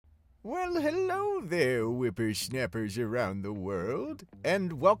Well, hello there, whippersnappers around the world,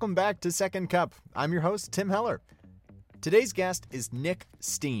 and welcome back to Second Cup. I'm your host, Tim Heller. Today's guest is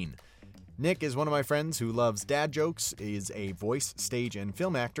Steen. Nick is one of my friends who loves dad jokes, is a voice, stage, and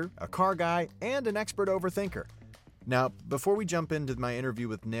film actor, a car guy, and an expert overthinker. Now, before we jump into my interview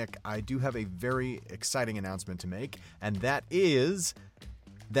with Nick, I do have a very exciting announcement to make, and that is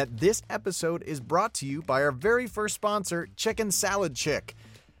that this episode is brought to you by our very first sponsor, Chicken Salad Chick.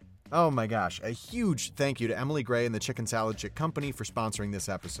 Oh my gosh, a huge thank you to Emily Gray and the Chicken Salad Chick Company for sponsoring this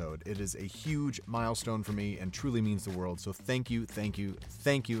episode. It is a huge milestone for me and truly means the world, so thank you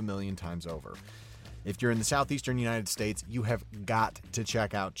a million times over. If you're in the southeastern United States, you have got to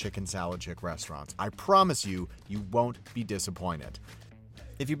check out Chicken Salad Chick restaurants. I promise you, you won't be disappointed.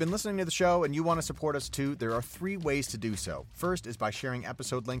 If you've been listening to the show and you want to support us too, there are 3 ways to do so. First is by sharing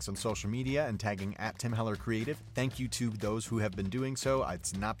episode links on social media and tagging @TimHellerCreative. Thank you to those who have been doing so.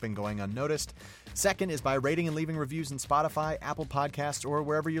 It's not been going unnoticed. Second is by rating and leaving reviews in Spotify, Apple Podcasts, or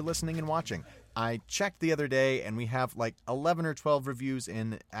wherever you're listening and watching. I checked the other day and we have like 11 or 12 reviews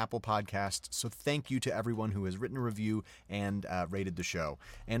in Apple Podcasts, so thank you to everyone who has written a review and rated the show.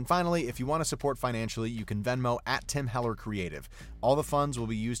 And finally, if you want to support financially, you can Venmo @TimHellerCreative. All the funds will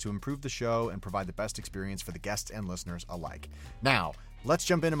be used to improve the show and provide the best experience for the guests and listeners alike. Now, let's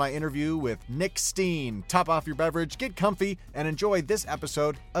jump into my interview with Steen. Top off your beverage, get comfy, and enjoy this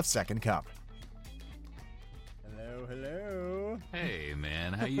episode of Second Cup. Hello. Hey,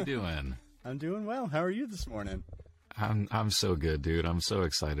 man, how you doing? I'm doing well. How are you this morning? I'm so good, dude. I'm so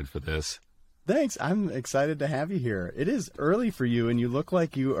excited for this. Thanks. I'm excited to have you here. It is early for you, and you look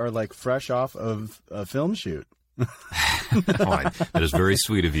like you are like fresh off of a film shoot. That is very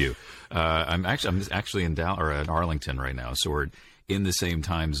sweet of you. I'm actually in Arlington right now, so we're in the same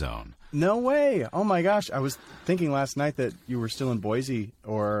time zone. No way! Oh my gosh! I was thinking last night that you were still in Boise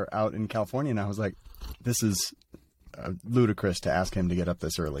or out in California, and I was like, this is ludicrous to ask him to get up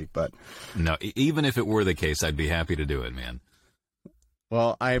this early, but no, even if it were the case, I'd be happy to do it, man.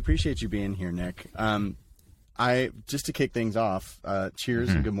 Well, I appreciate you being here, Nick. Just to kick things off, cheers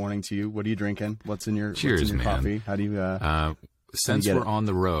and good morning to you. What are you drinking? What's in your man. Coffee? How do you since we're on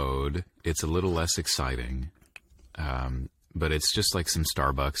the road, it's a little less exciting, but it's just like some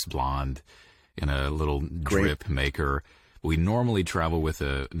Starbucks blonde in a little drip maker. We normally travel with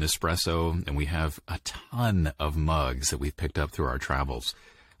an espresso, and we have a ton of mugs that we've picked up through our travels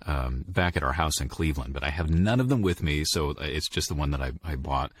back at our house in Cleveland. But I have none of them with me, so it's just the one that I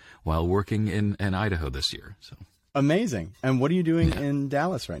bought while working in Idaho this year. So amazing. And what are you doing in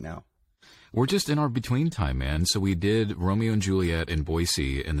Dallas right now? We're just in our between time, man. So we did Romeo and Juliet in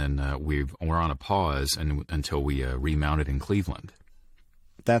Boise, and then we're on a pause until we remounted in Cleveland.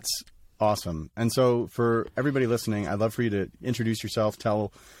 That's awesome. And so for everybody listening, I'd love for you to introduce yourself,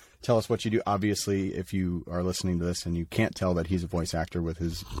 tell us what you do. Obviously, if you are listening to this and you can't tell that he's a voice actor with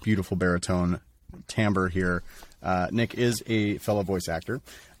his beautiful baritone timbre here, Nick is a fellow voice actor.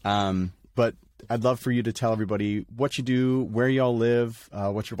 But I'd love for you to tell everybody what you do, where y'all live,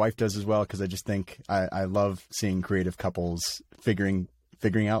 what your wife does as well, because I just think I love seeing creative couples figuring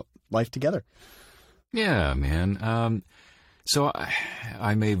out life together. Yeah, man. So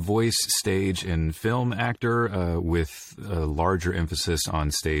I'm a voice, stage, and film actor with a larger emphasis on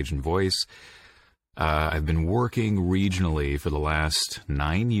stage and voice. I've been working regionally for the last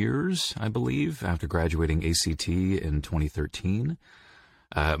 9 years, I believe, after graduating ACT in 2013.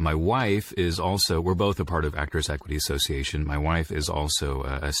 My wife is also, we're both a part of Actors Equity Association. My wife is also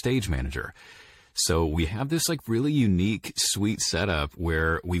a stage manager. So we have this like really unique, sweet setup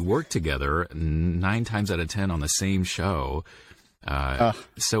where we work together 9 times out of 10 on the same show.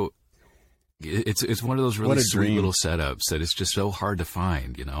 So it's one of those really sweet little setups that it's just so hard to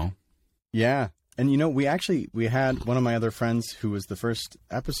find, you know? Yeah. And, you know, we had one of my other friends who was the first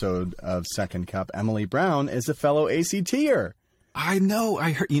episode of Second Cup, Emily Brown, is a fellow ACTer. I know.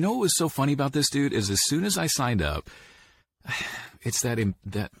 I heard. You know what was so funny about this, dude, is as soon as I signed up, it's that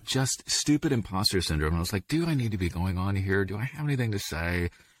just stupid imposter syndrome. I was like, do I need to be going on here? Do I have anything to say?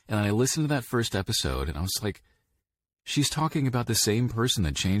 And I listened to that first episode, and I was like, she's talking about the same person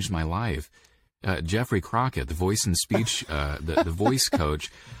that changed my life. Jeffrey Crockett, the voice and speech, the voice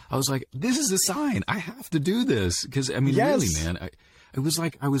coach. I was like, this is a sign. I have to do this. Because, I mean, really, man, it was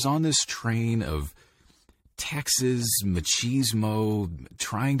like I was on this train of Texas machismo,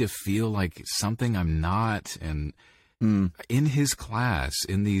 trying to feel like something I'm not. And in his class,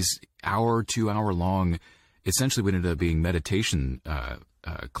 in these 2-hour long, essentially what ended up being meditation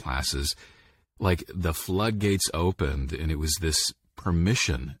classes, like the floodgates opened, and it was this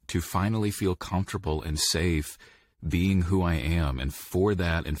permission to finally feel comfortable and safe being who I am. And for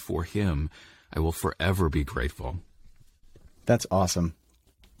that and for him, I will forever be grateful. That's awesome.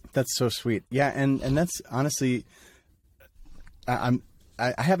 That's so sweet. Yeah. And that's honestly, I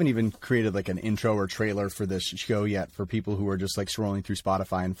haven't even created like an intro or trailer for this show yet for people who are just like scrolling through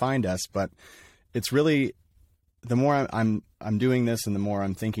Spotify and find us. But it's really, the more I'm doing this and the more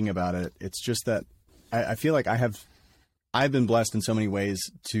I'm thinking about it, it's just that I feel like I've been blessed in so many ways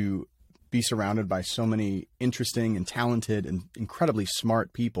to be surrounded by so many interesting and talented and incredibly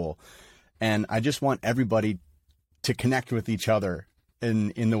smart people. And I just want everybody to connect with each other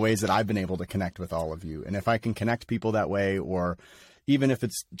in the ways that I've been able to connect with all of you. And if I can connect people that way, or even if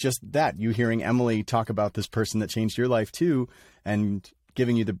it's just that, you hearing Emily talk about this person that changed your life too, and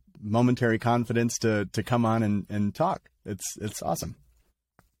giving you the momentary confidence to come on and talk. It's awesome.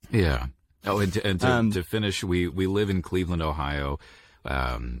 Yeah. Oh, and to finish, we live in Cleveland, Ohio.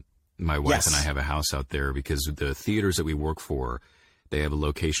 My wife Yes. and I have a house out there because the theaters that we work for, they have a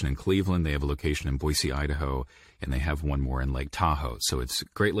location in Cleveland, they have a location in Boise, Idaho, and they have one more in Lake Tahoe. So it's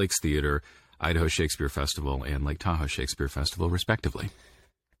Great Lakes Theater, Idaho Shakespeare Festival, and Lake Tahoe Shakespeare Festival, respectively.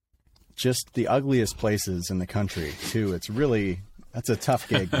 Just the ugliest places in the country too. That's a tough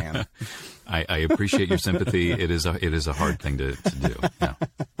gig, man. I appreciate your sympathy. It is a hard thing to do. Yeah.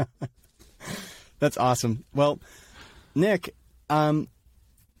 That's awesome. Well, Nick, we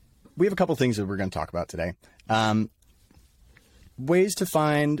have a couple things that we're going to talk about today. Ways to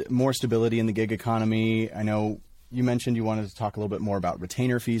find more stability in the gig economy. I know you mentioned you wanted to talk a little bit more about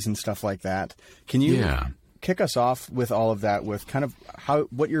retainer fees and stuff like that. Can you kick us off with all of that, with kind of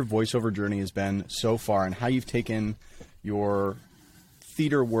what your voiceover journey has been so far, and how you've taken your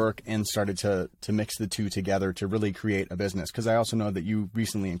theater work and started to mix the two together to really create a business? Because I also know that you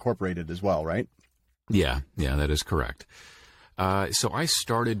recently incorporated as well, right? Yeah, that is correct. So I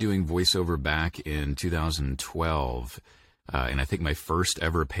started doing voiceover back in 2012. And I think my first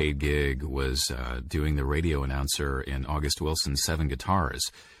ever paid gig was doing the radio announcer in August Wilson's 7 Guitars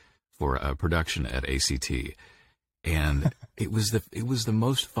for a production at ACT. And it was the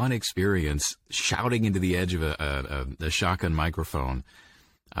most fun experience, shouting into the edge of a shotgun microphone.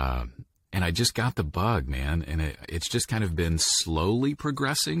 And I just got the bug, man. And it's just kind of been slowly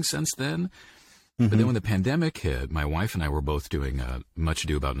progressing since then. Mm-hmm. But then when the pandemic hit, my wife and I were both doing Much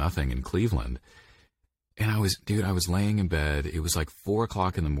Ado About Nothing in Cleveland. And I was laying in bed. It was like 4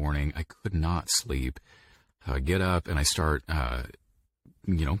 o'clock in the morning. I could not sleep. I get up and I start,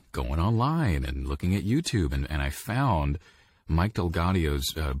 going online and looking at YouTube. And I found Mike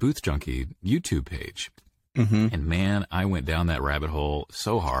Delgadio's Booth Junkie YouTube page. Mm-hmm. And man, I went down that rabbit hole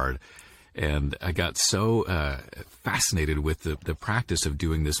so hard. And I got so fascinated with the practice of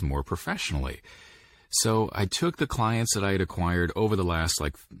doing this more professionally. So I took the clients that I had acquired over the last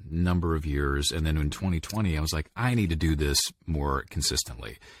number of years, and then in 2020, I was like, I need to do this more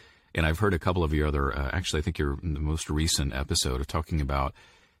consistently. And I've heard a couple of your other, actually, I think you're in the most recent episode of talking about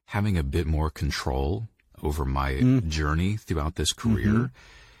having a bit more control over my journey throughout this career.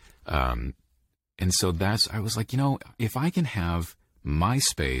 Mm-hmm. And so I was like, if I can have my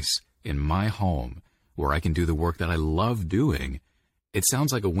space in my home where I can do the work that I love doing, it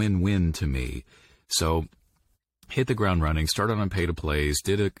sounds like a win-win to me. So hit the ground running, started on pay to plays,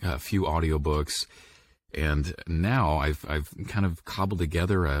 did a few audiobooks, and now I've kind of cobbled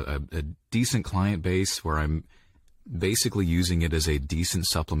together a decent client base where I'm basically using it as a decent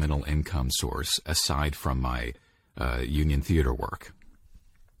supplemental income source aside from my union theater work.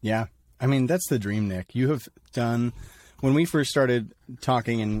 Yeah. I mean, that's the dream, Nick. You have done, when we first started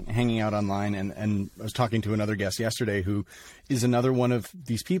talking and hanging out online, and I was talking to another guest yesterday who is another one of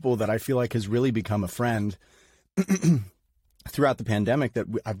these people that I feel like has really become a friend throughout the pandemic that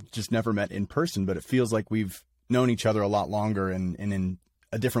I've just never met in person, but it feels like we've known each other a lot longer and in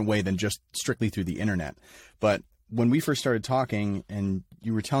a different way than just strictly through the internet. But when we first started talking and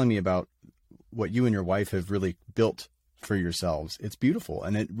you were telling me about what you and your wife have really built for yourselves, it's beautiful.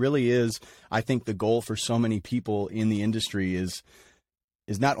 And it really is, I think the goal for so many people in the industry is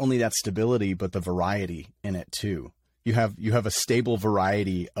not only that stability, but the variety in it too. You have a stable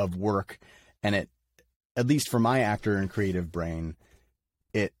variety of work, and it, at least for my actor and creative brain,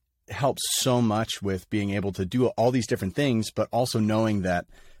 it helps so much with being able to do all these different things, but also knowing that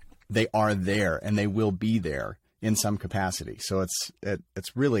they are there and they will be there in some capacity. So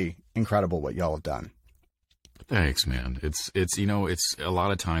it's really incredible what y'all have done. Thanks, man. It's a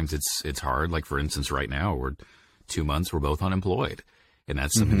lot of times it's hard. Like, for instance, right now we're 2 months, we're both unemployed, and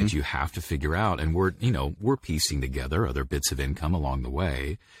that's something that you have to figure out. And we're piecing together other bits of income along the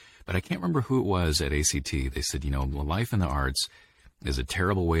way. But I can't remember who it was at ACT. They said, life in the arts is a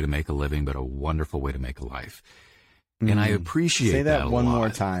terrible way to make a living, but a wonderful way to make a life. And I appreciate Say that a one lot. more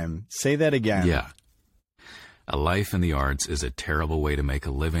time. Say that again. Yeah. A life in the arts is a terrible way to make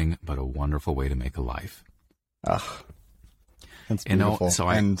a living, but a wonderful way to make a life. Ugh. That's beautiful. So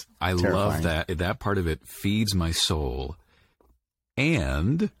and I love that. That part of it feeds my soul.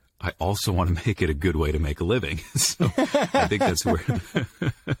 And I also want to make it a good way to make a living. So I think that's where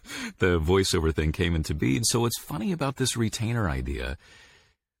the voiceover thing came into being. And so what's funny about this retainer idea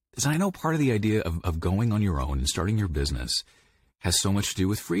is I know part of the idea of going on your own and starting your business has so much to do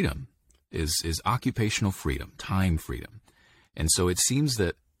with freedom, is occupational freedom, time freedom. And so it seems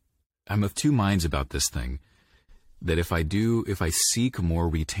that I'm of two minds about this thing, that if I seek more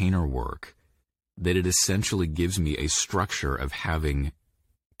retainer work, that it essentially gives me a structure of having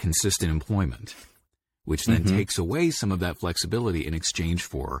consistent employment, which then takes away some of that flexibility in exchange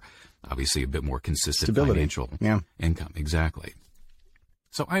for obviously a bit more consistent stability. Financial income. Exactly.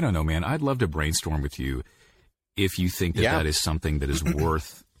 So I don't know, man. I'd love to brainstorm with you if you think that that is something that is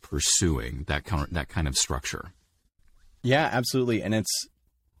worth pursuing, that kind of structure. Yeah, absolutely. And it's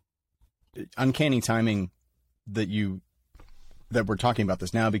uncanny timing that we're talking about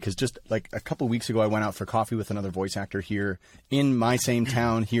this now, because just like a couple weeks ago, I went out for coffee with another voice actor here in my same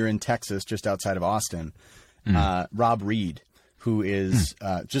town here in Texas, just outside of Austin, Rob Reed, who is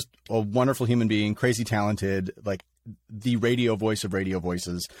just a wonderful human being, crazy talented, like the radio voice of radio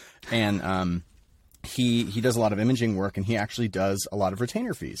voices. And he does a lot of imaging work, and he actually does a lot of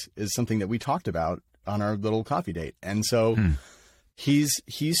retainer fees, is something that we talked about on our little coffee date. And so he's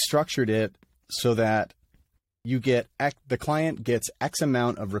structured it so that the client gets X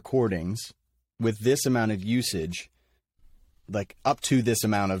amount of recordings with this amount of usage, like up to this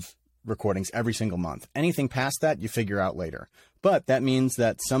amount of recordings every single month. Anything past that, you figure out later. But that means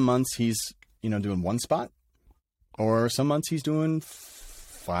that some months he's, doing one spot, or some months he's doing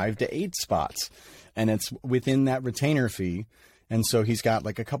 5 to 8 spots, and it's within that retainer fee. And so he's got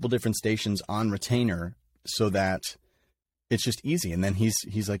like a couple different stations on retainer so that it's just easy. And then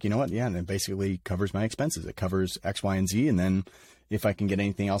he's like, you know what? Yeah. And it basically covers my expenses. It covers X, Y, and Z. And then if I can get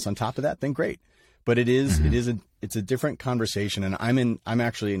anything else on top of that, then great. But it's a different conversation. And I'm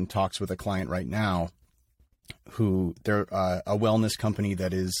actually in talks with a client right now who they're a wellness company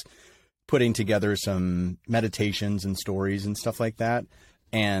that is putting together some meditations and stories and stuff like that.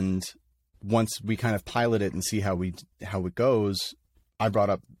 And once we kind of pilot it and see how it goes, I brought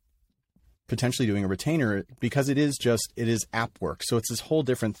up potentially doing a retainer, because it is app work. So it's this whole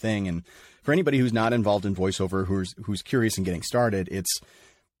different thing. And for anybody who's not involved in voiceover, who's curious and getting started,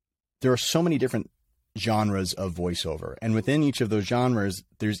 there are so many different genres of voiceover. And within each of those genres,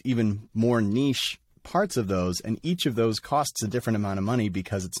 there's even more niche parts of those. And each of those costs a different amount of money,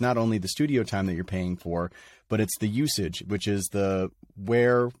 because it's not only the studio time that you're paying for, but it's the usage, which is the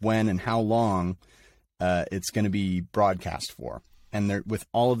where, when, and how long it's going to be broadcast for. And with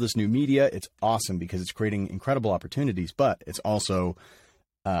all of this new media, it's awesome because it's creating incredible opportunities, but it's also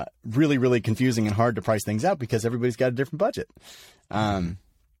really, really confusing and hard to price things out because everybody's got a different budget.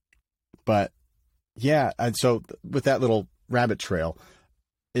 But yeah, and so with that little rabbit trail,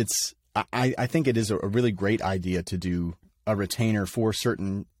 I think it is a really great idea to do a retainer for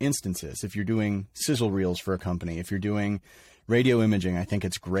certain instances. If you're doing sizzle reels for a company, if you're doing radio imaging, I think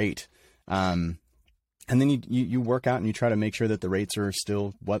it's great. And then you work out and you try to make sure that the rates are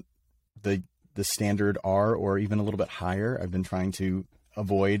still what the standard are, or even a little bit higher. I've been trying to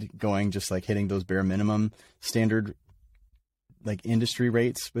avoid going just like hitting those bare minimum standard like industry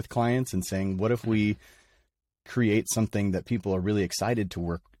rates with clients, and saying, what if we create something that people are really excited to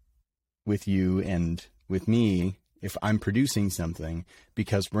work with you and with me if I'm producing something,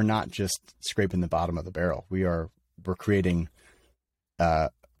 because we're not just scraping the bottom of the barrel. We're creating an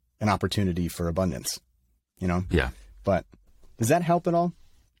opportunity for abundance. Yeah. But does that help at all?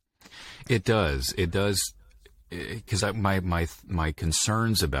 It does. It does. Because my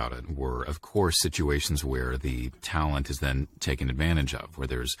concerns about it were, of course, situations where the talent is then taken advantage of, where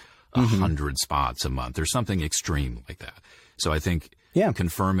there's 100 spots a month or something extreme like that. So I think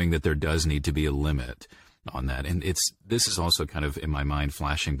confirming that there does need to be a limit on that. And this is also kind of in my mind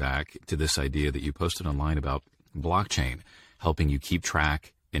flashing back to this idea that you posted online about blockchain helping you keep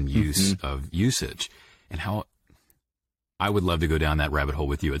track and use of usage. And how I would love to go down that rabbit hole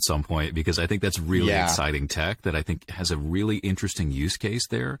with you at some point, because I think that's really exciting tech that I think has a really interesting use case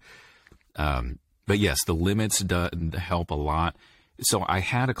there. But yes, the limits help a lot. So I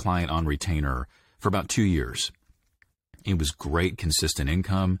had a client on retainer for about 2 years. It was great, consistent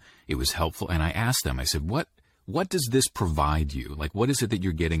income. It was helpful. And I asked them, I said, what does this provide you? Like, what is it that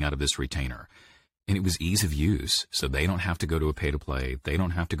you're getting out of this retainer? And it was ease of use. So they don't have to go to a pay to play. They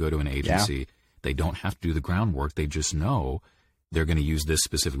don't have to go to an agency. They don't have to do the groundwork. They just know they're going to use this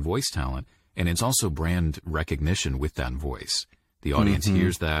specific voice talent. And it's also brand recognition with that voice. The audience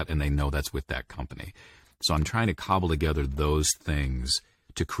hears that and they know that's with that company. So I'm trying to cobble together those things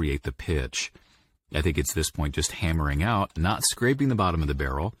to create the pitch. I think it's this point just hammering out, not scraping the bottom of the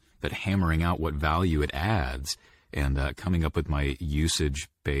barrel, but hammering out what value it adds and coming up with my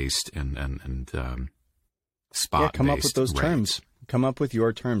usage-based and spot-based come up with those rates. terms. Come up with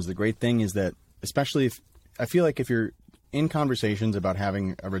your terms. The great thing is that, especially if, I feel like if you're in conversations about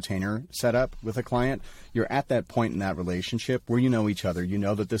having a retainer set up with a client, you're at that point in that relationship where you know each other. You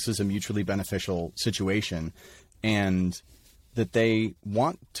know that this is a mutually beneficial situation and that they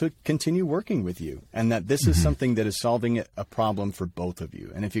want to continue working with you and that this is something that is solving a problem for both of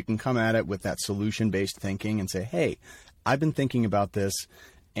you. And if you can come at it with that solution-based thinking and say, hey, I've been thinking about this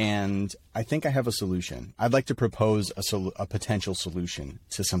and I think I have a solution. I'd like to propose a potential solution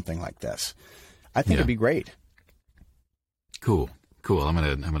to something like this. I think it'd be great. Cool.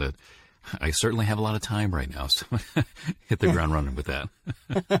 I certainly have a lot of time right now, so hit the ground running with that.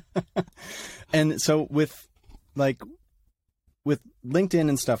 And so with LinkedIn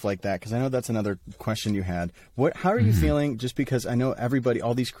and stuff like that, because I know that's another question you had. How are you feeling? Just because I know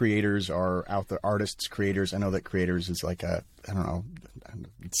all these creators are out there, artists, creators. I know that creators is like I don't know,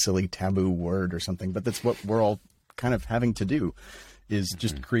 silly taboo word or something, but that's what we're all kind of having to do is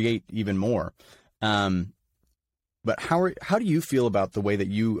just create even more. But how do you feel about the way that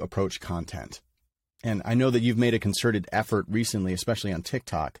you approach content? And I know that you've made a concerted effort recently, especially on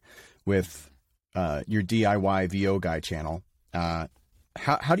TikTok, with your DIY VO Guy channel.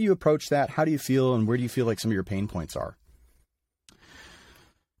 How do you approach that? How do you feel, and where do you feel like some of your pain points are?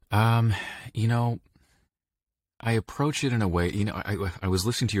 I approach it in a way. I was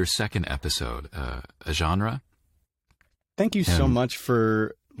listening to your second episode, a genre. Thank you so much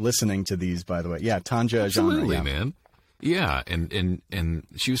for listening to these, by the way. Yeah, Tanja, absolutely, genre, man. Yeah, and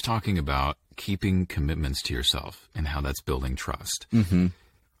she was talking about keeping commitments to yourself and how that's building trust.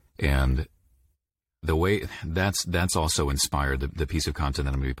 And the way that's also inspired the piece of content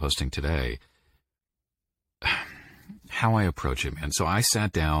that I'm going to be posting today. How I approach it, man. So I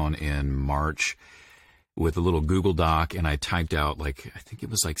sat down in March with a little Google Doc and I typed out I think it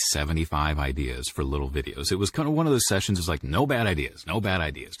was 75 ideas for little videos. It was kind of one of those sessions. It was like, no bad ideas.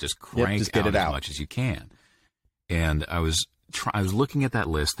 Just crank just get out it as out much as you can. And I was looking at that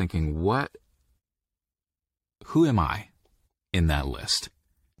list thinking, who am I in that list?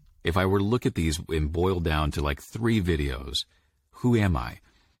 If I were to look at these and boil down to 3 videos, who am I?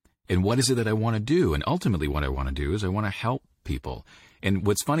 And what is it that I want to do? And ultimately what I want to do is I want to help people. And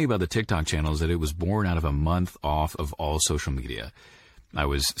what's funny about the TikTok channel is that it was born out of a month off of all social media. I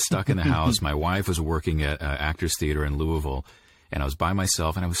was stuck in the house. My wife was working at Actors Theater in Louisville, and I was by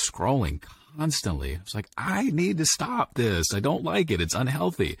myself, and I was scrolling constantly. I was like, I need to stop this. I don't like it. It's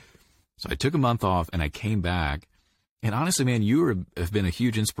unhealthy. So I took a month off, and I came back. And honestly, man, you have been a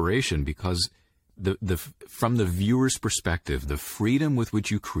huge inspiration because from the viewer's perspective, the freedom with which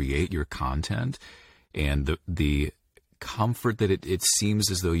you create your content and the comfort that it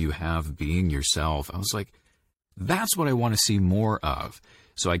seems as though you have being yourself, I was like, that's what I want to see more of.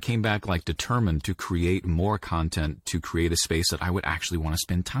 So I came back determined to create more content, to create a space that I would actually want to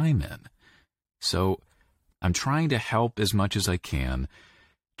spend time in. So I'm trying to help as much as I can,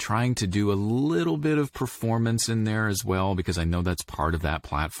 trying to do a little bit of performance in there as well, because I know that's part of that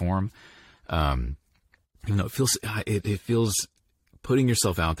platform. It feels putting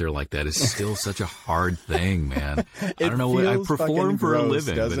yourself out there like that is still such a hard thing, man. I don't know what I perform for a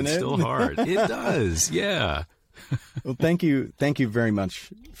living, but it's still hard. It does. Yeah. Well, thank you very much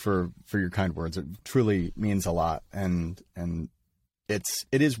for your kind words. It truly means a lot. And it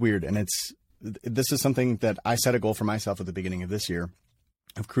is weird. And this is something that I set a goal for myself at the beginning of this year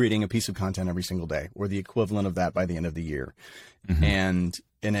of creating a piece of content every single day, or the equivalent of that by the end of the year. And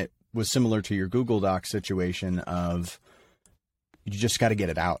it was similar to your Google Doc situation of, you just got to get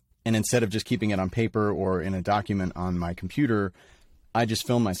it out. And instead of just keeping it on paper or in a document on my computer, I just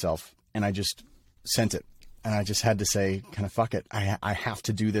filmed myself and I just sent it. And I just had to say, kind of, fuck it. I have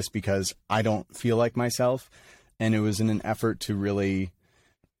to do this because I don't feel like myself. And it was in an effort to really,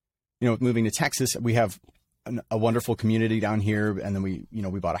 moving to Texas, we have a wonderful community down here. And then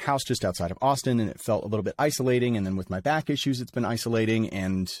we bought a house just outside of Austin, and it felt a little bit isolating. And then with my back issues, it's been isolating,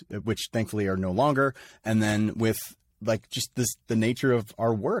 and which thankfully are no longer. And then with just the nature of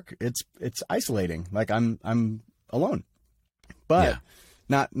our work, it's isolating. I'm alone, but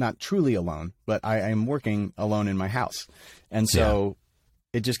not truly alone, but I am working alone in my house. And so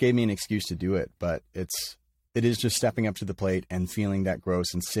it just gave me an excuse to do it. But it is just stepping up to the plate and feeling that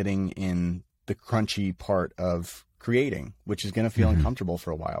growth and sitting in the crunchy part of creating, which is going to feel uncomfortable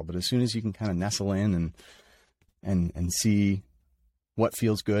for a while. But as soon as you can kind of nestle in and see what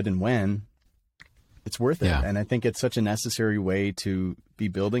feels good and when, it's worth it. Yeah. And I think it's such a necessary way to be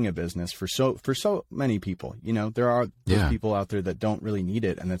building a business for so many people. You know, there are those people out there that don't really need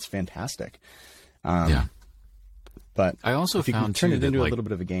it, and that's fantastic. But I also if you found can turn too it that, into a like, little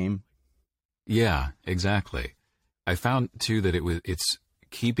bit of a game. Yeah, exactly. I found too that it's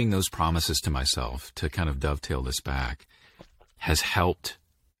keeping those promises to myself, to kind of dovetail this back, has helped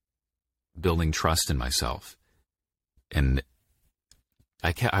building trust in myself. And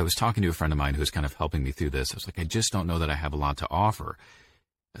I was talking to a friend of mine who was kind of helping me through this. I was like, I just don't know that I have a lot to offer.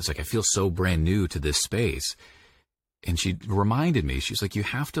 I was like, I feel so brand new to this space. And she reminded me, she's like, you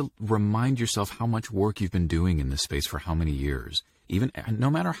have to remind yourself how much work you've been doing in this space for how many years. Even no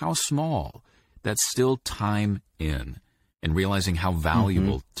matter how small, that's still time in. And realizing how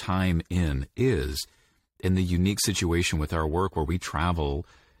valuable time in is in the unique situation with our work where we travel.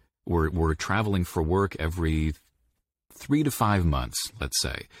 We're traveling for work every 3 to 5 months, let's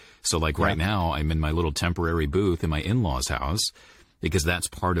say. So like right now, I'm in my little temporary booth in my in-laws' house, because that's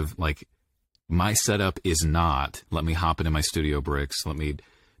part of, like, my setup is not, let me hop into my studio bricks, let me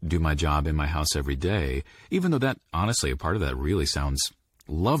do my job in my house every day, even though that, honestly, a part of that really sounds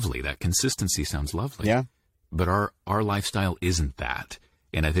lovely. That consistency sounds lovely. Yeah. But our lifestyle isn't that.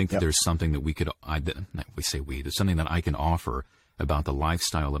 And I think that there's something that there's something that I can offer about the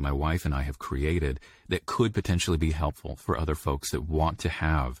lifestyle that my wife and I have created that could potentially be helpful for other folks that want to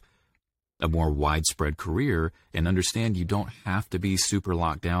have a more widespread career, and understand you don't have to be super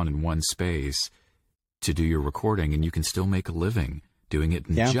locked down in one space to do your recording, and you can still make a living doing it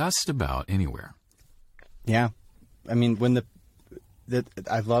just about anywhere. Yeah. I mean,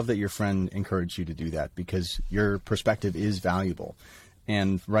 I love that your friend encouraged you to do that, because your perspective is valuable.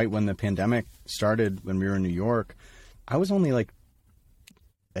 And right when the pandemic started, when we were in New York, I was only like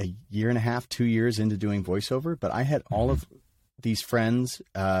a year and a half, 2 years into doing voiceover, but I had all of these friends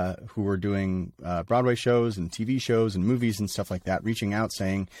who were doing Broadway shows and TV shows and movies and stuff like that, reaching out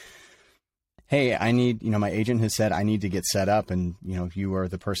saying, hey, I need, my agent has said I need to get set up, and, you are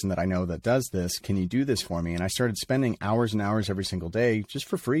the person that I know that does this. Can you do this for me? And I started spending hours and hours every single day just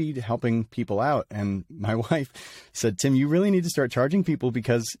for free, helping people out. And my wife said, Tim, you really need to start charging people,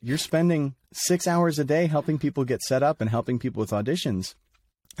 because you're spending 6 hours a day helping people get set up and helping people with auditions.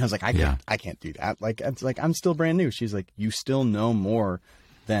 I was like, I can't do that. Like, it's like, I'm still brand new. She's like, you still know more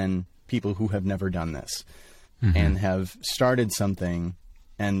than people who have never done this and have started something,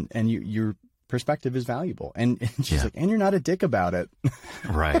 and your perspective is valuable. And she's like, and you're not a dick about it.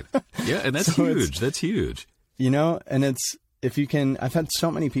 Right. Yeah. And that's huge. That's huge. And it's, if you can, I've had so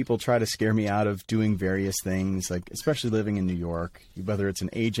many people try to scare me out of doing various things, like especially living in New York, whether it's an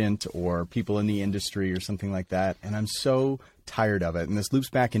agent or people in the industry or something like that. And I'm so tired of it. And this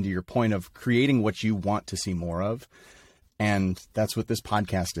loops back into your point of creating what you want to see more of. And that's what this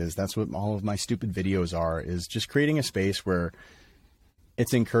podcast is. That's what all of my stupid videos are, is just creating a space where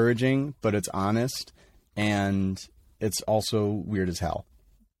it's encouraging, but it's honest, and it's also weird as hell.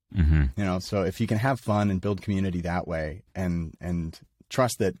 So if you can have fun and build community that way, and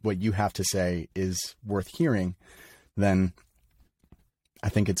trust that what you have to say is worth hearing, then I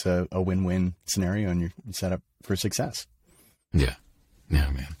think it's a win-win scenario, and you're set up for success. Yeah. Yeah,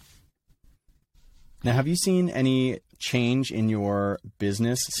 man. Now, have you seen any change in your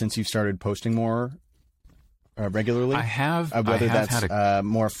business since you started posting more regularly? I have. Whether that's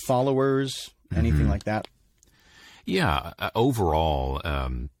more followers, anything like that? Yeah. Overall,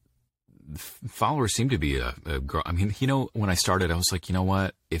 followers seem to be I mean, when I started, I was like, you know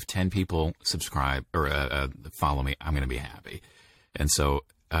what? If 10 people subscribe or follow me, I'm going to be happy. And so,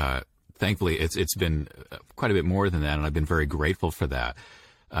 thankfully, it's been quite a bit more than that, and I've been very grateful for that.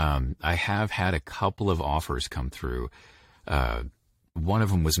 I have had a couple of offers come through. One of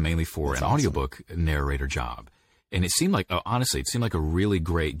them was mainly for an audiobook narrator job. And it seemed like, honestly, a really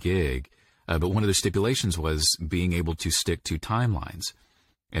great gig. But one of the stipulations was being able to stick to timelines.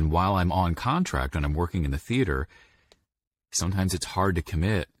 And while I'm on contract and I'm working in the theater, sometimes it's hard to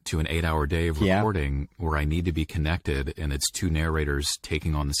commit to an 8-hour day of recording where I need to be connected and it's two narrators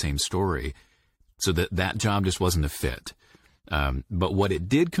taking on the same story. So that job just wasn't a fit. But what it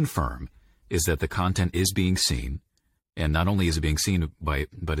did confirm is that the content is being seen. And not only is it being seen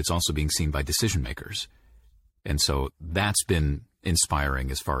but it's also being seen by decision makers. And so that's been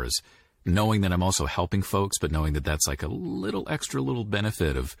inspiring as far as knowing that I'm also helping folks, but knowing that that's like a little extra little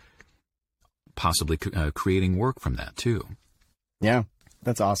benefit of possibly creating work from that too. Yeah,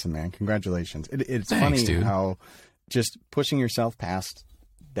 that's awesome, man. Congratulations. It's Thanks, funny dude. How just pushing yourself past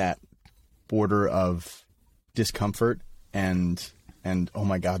that border of discomfort and oh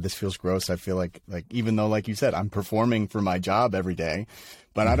my God, this feels gross. I feel like even though, like you said, I'm performing for my job every day,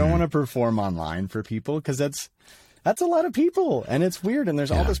 but I don't want to perform online for people because that's a lot of people and it's weird. And there's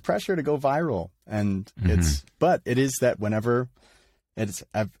all this pressure to go viral. And but it is that whenever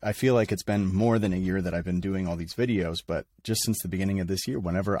I feel like it's been more than a year that I've been doing all these videos, but just since the beginning of this year,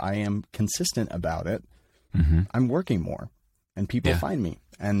 whenever I am consistent about it, I'm working more and people find me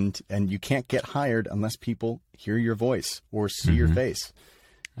and you can't get hired unless people hear your voice or see your face.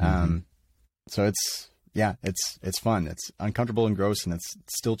 So it's fun. It's uncomfortable and gross and it's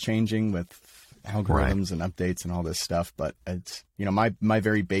still changing with algorithms and updates and all this stuff. But it's, my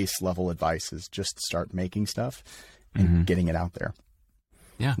very base level advice is just start making stuff and getting it out there.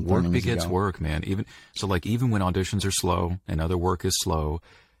 Yeah, work begets work, man. Even when auditions are slow and other work is slow,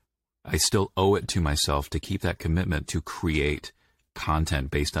 I still owe it to myself to keep that commitment to create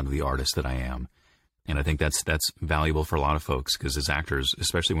content based on the artist that I am. And I think that's valuable for a lot of folks because as actors,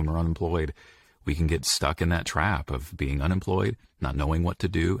 especially when we're unemployed, we can get stuck in that trap of being unemployed, not knowing what to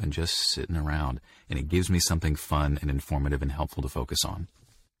do, and just sitting around. And it gives me something fun and informative and helpful to focus on.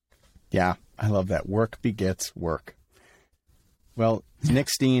 Yeah, I love that. Work begets work. Well, Nick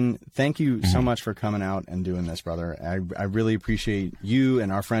Steen, thank you so much for coming out and doing this, brother. I really appreciate you and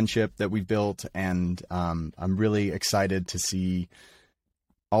our friendship that we've built, and I'm really excited to see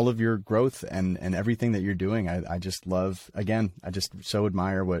all of your growth and everything that you're doing. I just love, again, I just so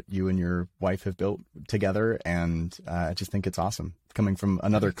admire what you and your wife have built together, and I just think it's awesome coming from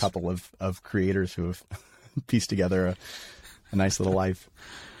another couple of creators who have pieced together a nice little life.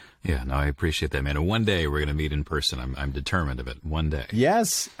 Yeah, no, I appreciate that, man. And one day we're going to meet in person. I'm determined of it. One day.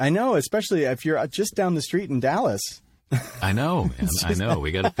 Yes, I know, especially if you're just down the street in Dallas. I know, man. I know.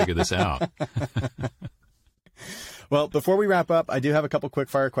 We got to figure this out. Well, before we wrap up, I do have a couple quick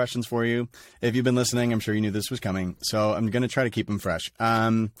fire questions for you. If you've been listening, I'm sure you knew this was coming. So I'm going to try to keep them fresh.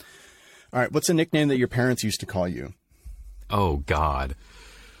 All right. What's a nickname that your parents used to call you? Oh, God.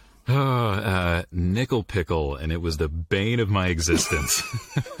 Nickel Pickle, and it was the bane of my existence.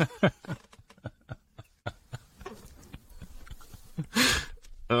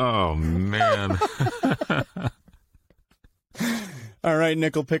 Oh, man. All right,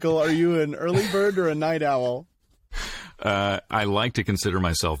 Nickel Pickle, are you an early bird or a night owl? I like to consider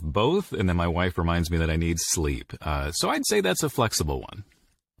myself both, and then my wife reminds me that I need sleep. So I'd say that's a flexible one.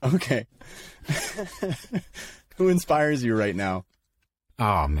 Okay. Who inspires you right now?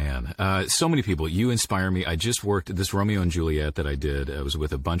 Oh, man. So many people. You inspire me. I just worked this Romeo and Juliet that I did. I was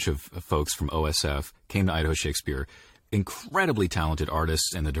with a bunch of folks from OSF, came to Idaho Shakespeare. Incredibly talented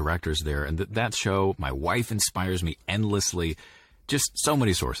artists and the directors there. And that show, my wife inspires me endlessly. Just so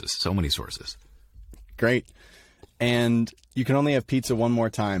many sources, so many sources. Great. And you can only have pizza one more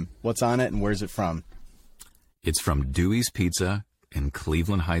time. What's on it and where's it from? It's from Dewey's Pizza in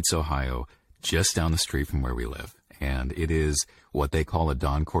Cleveland Heights, Ohio, just down the street from where we live. And it is what they call a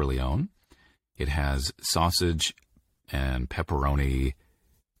Don Corleone. It has sausage and pepperoni.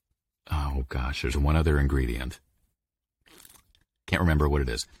 Oh, gosh, there's one other ingredient. Can't remember what it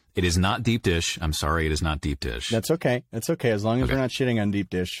is. It is not deep dish. I'm sorry, it is not deep dish. That's okay. It's okay. As long as we're not shitting on deep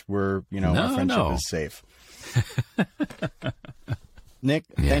dish, our friendship is safe. Nick,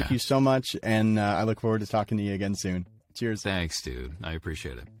 thank you so much. And I look forward to talking to you again soon. Cheers. Thanks, dude. I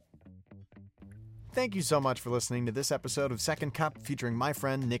appreciate it. Thank you so much for listening to this episode of Second Cup featuring my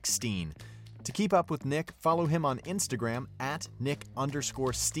friend Nick Steen. To keep up with Nick, follow him on Instagram at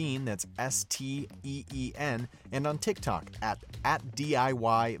Nick_Steen, that's STEEN, and on TikTok at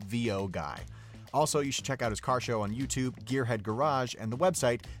DIYVO Guy. Also, you should check out his car show on YouTube, Gearhead Garage, and the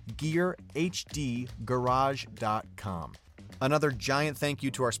website gearhdgarage.com. Another giant thank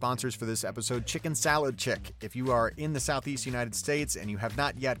you to our sponsors for this episode, Chicken Salad Chick. If you are in the Southeast United States and you have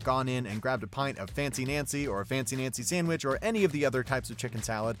not yet gone in and grabbed a pint of Fancy Nancy or a Fancy Nancy sandwich or any of the other types of chicken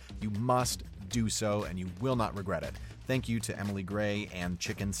salad, you must do so and you will not regret it. Thank you to Emily Gray and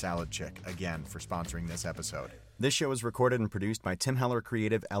Chicken Salad Chick again for sponsoring this episode. This show is recorded and produced by Tim Heller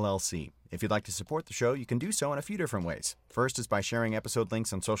Creative, LLC. If you'd like to support the show, you can do so in a few different ways. First is by sharing episode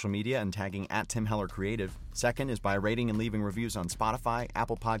links on social media and tagging at Tim Heller Creative. Second is by rating and leaving reviews on Spotify,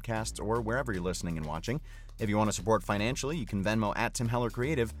 Apple Podcasts, or wherever you're listening and watching. If you want to support financially, you can Venmo at Tim Heller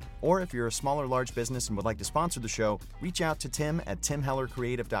Creative, or if you're a small or large business and would like to sponsor the show, reach out to Tim at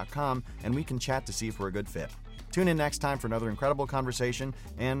timhellercreative.com and we can chat to see if we're a good fit. Tune in next time for another incredible conversation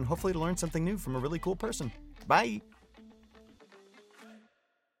and hopefully to learn something new from a really cool person. Bye!